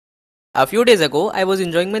A few days ago, I was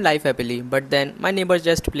enjoying my life happily, but then my neighbors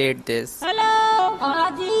just played this. Hello,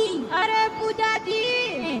 Aji. Hare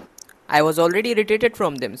Pujaji. I was already irritated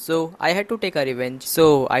from them, so I had to take a revenge.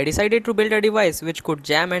 So I decided to build a device which could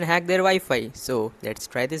jam and hack their Wi-Fi. So let's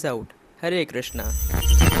try this out. Hare Krishna.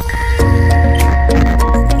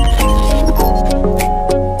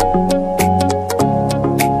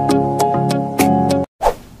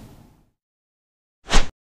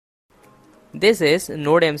 This is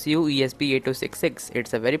Node MCU ESP8266.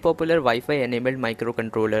 It's a very popular Wi-Fi enabled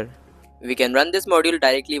microcontroller. We can run this module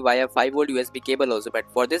directly via 5V USB cable also, but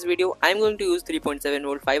for this video I am going to use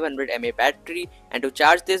 3.7V 500 mAh battery, and to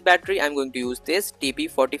charge this battery I am going to use this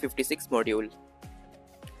TP4056 module.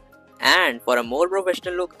 And for a more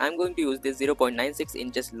professional look I am going to use this 0.96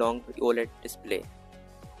 inches long OLED display.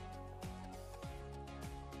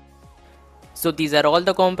 So these are all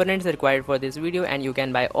the components required for this video, and you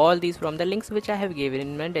can buy all these from the links which I have given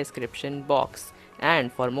in my description box.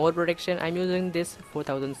 And for more protection I am using this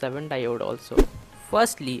 4007 diode also.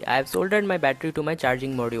 Firstly, I have soldered my battery to my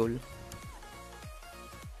charging module.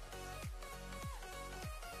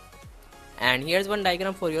 And here's one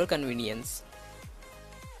diagram for your convenience.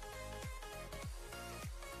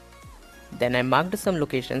 Then I marked some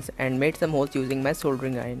locations and made some holes using my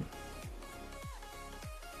soldering iron.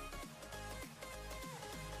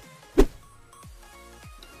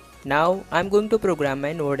 Now I am going to program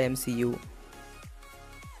my Node MCU.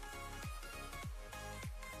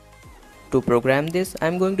 To program this, I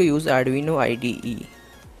am going to use Arduino IDE.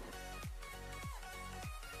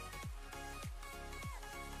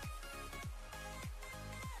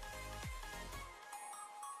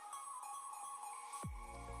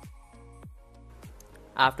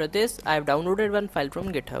 After this, I have downloaded one file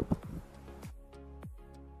from GitHub.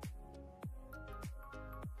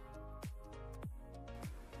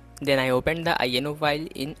 Then I opened the INO file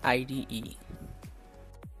in IDE.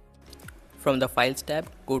 From the Files tab,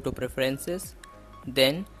 go to Preferences.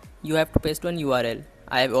 Then you have to paste one URL.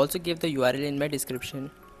 I have also given the URL in my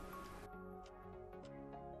description.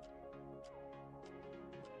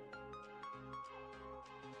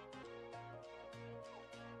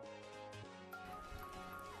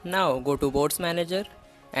 Now go to Boards Manager,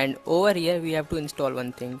 and over here we have to install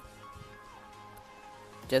one thing.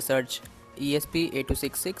 Just search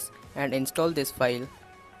ESP8266 and install this file.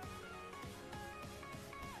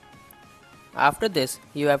 After this,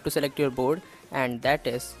 you have to select your board, and that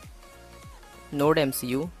is Node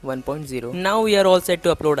MCU 1.0. Now we are all set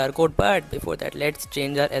to upload our code, but before that let's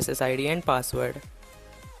change our SSID and password.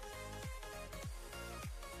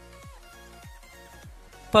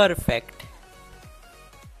 Perfect.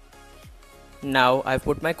 Now I've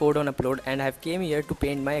put my code on upload and I've came here to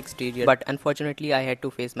paint my exterior, but unfortunately I had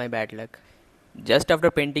to face my bad luck. Just after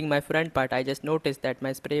painting my front part, I just noticed that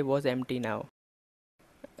my spray was empty now.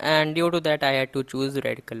 And due to that I had to choose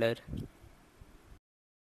red color.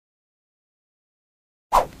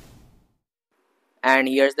 And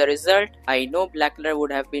here's the result. I know black color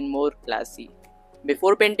would have been more classy.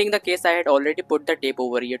 Before painting the case, I had already put the tape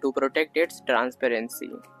over here to protect its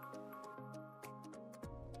transparency.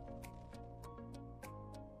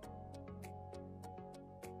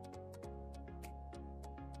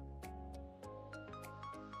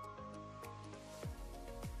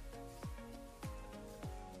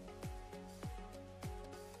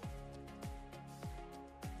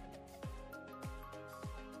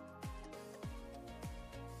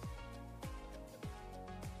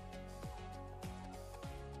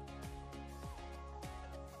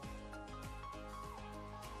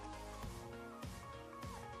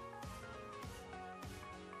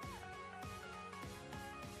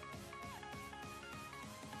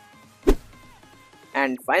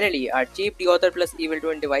 And finally, our cheap Deauthher plus Evil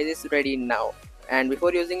Twin device is ready now. And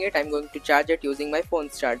before using it, I'm going to charge it using my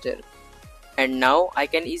phone's charger. And now I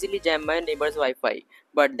can easily jam my neighbor's Wi-Fi.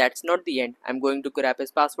 But that's not the end. I'm going to grab his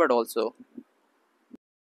password also.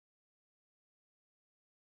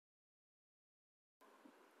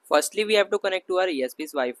 Firstly, we have to connect to our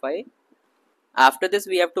ESP's Wi-Fi. After this,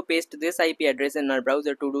 we have to paste this IP address in our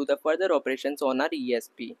browser to do the further operations on our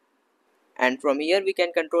ESP. And from here we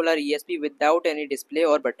can control our ESP without any display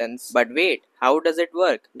or buttons. But wait, how does it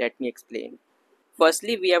work? Let me explain.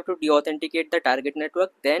 Firstly, we have to deauthenticate the target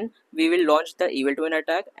network, then we will launch the Evil Twin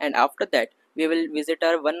attack, and after that we will visit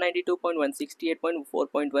our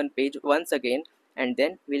 192.168.4.1 page once again, and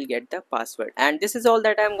then we'll get the password. And this is all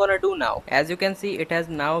that I'm gonna do now. As you can see, it has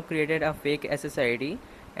now created a fake SSID,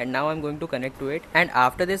 and now I'm going to connect to it, and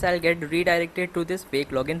after this I'll get redirected to this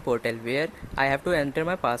fake login portal where I have to enter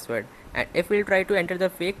my password, and if we'll try to enter the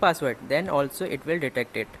fake password, then also it will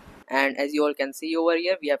detect it. And as you all can see over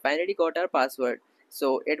here, we have finally got our password.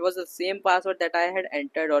 So it was the same password that I had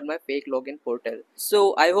entered on my fake login portal.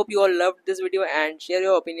 So I hope you all loved this video, and share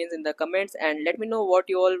your opinions in the comments and let me know what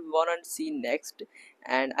you all wanna see next.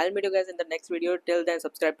 And I'll meet you guys in the next video. Till then,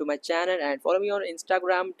 subscribe to my channel and follow me on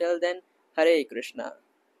Instagram. Till then, Hare Krishna.